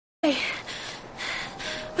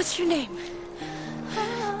What's your name?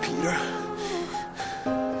 Peter.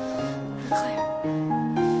 Claire.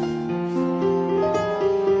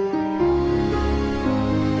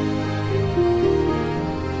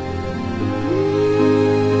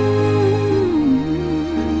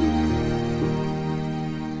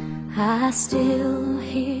 I still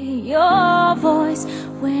hear your voice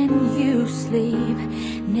when you sleep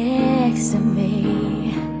next to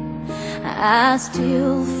me. I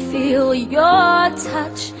still feel your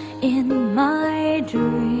touch in my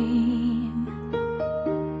dream.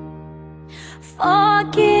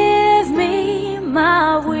 Forgive me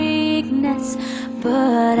my weakness,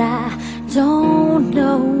 but I don't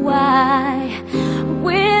know why.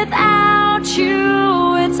 Without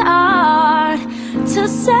you, it's hard to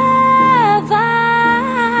survive.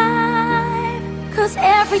 'Cause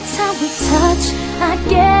every time we touch, I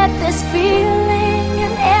get this feeling,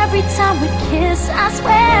 and every time we kiss, I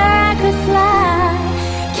swear I could fly.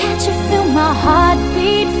 Can't you feel my heart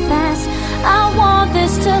beat fast? I want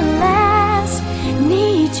this to last.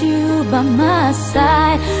 Need you by my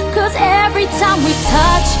side. 'Cause every time we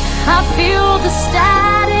touch, I feel the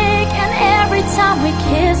static, and every time we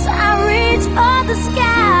kiss, I reach for the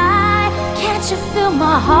sky. Can't you feel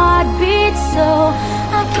my heart beat so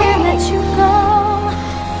I can't let you go?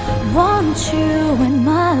 Want you in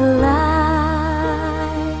my life.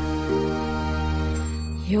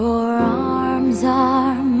 Your arms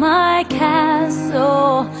are my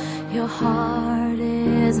castle, your heart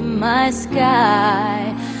is my sky.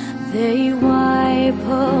 They wipe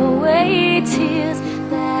away tears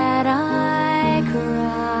that I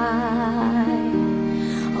cry.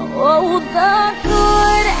 Oh, the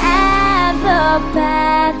good and the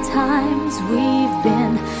bad times, we've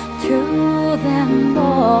been through them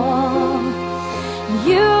all.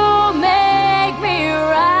 You make me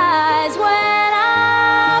rise when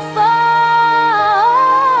I fall.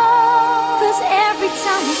 'Cause every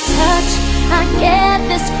time we touch, I get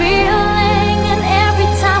this feeling, and every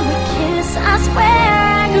time we kiss, I swear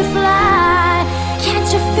I could fly. Can't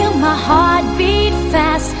you feel my heart beat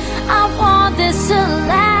fast? I want this to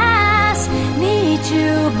last. Need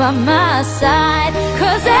you by my side.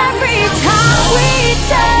 'Cause every time we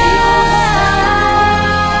touch,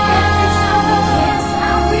 every time we kiss,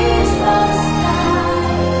 I reach for the sky.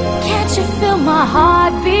 Can't you feel my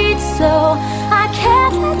heart beat so I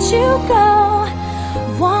can't let you go?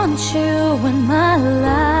 Want you in my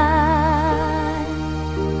life.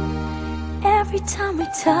 Every time we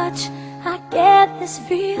touch, I get this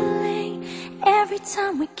feeling. Every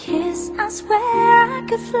time we kiss, I swear I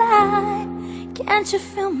could fly. Can't you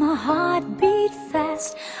feel my heart beat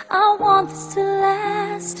fast? I want this to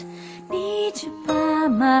last. Need you by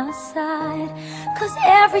my side. 'Cause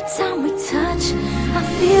every time we touch, I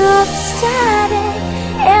feel the static.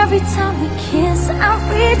 Every time we kiss, I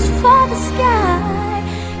reach for the sky.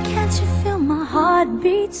 Can't you feel my heart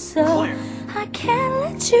beat so Claire, I can't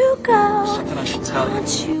let you go? something I should tell you.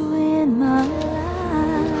 Want you in my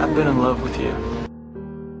life. I've been in love with you.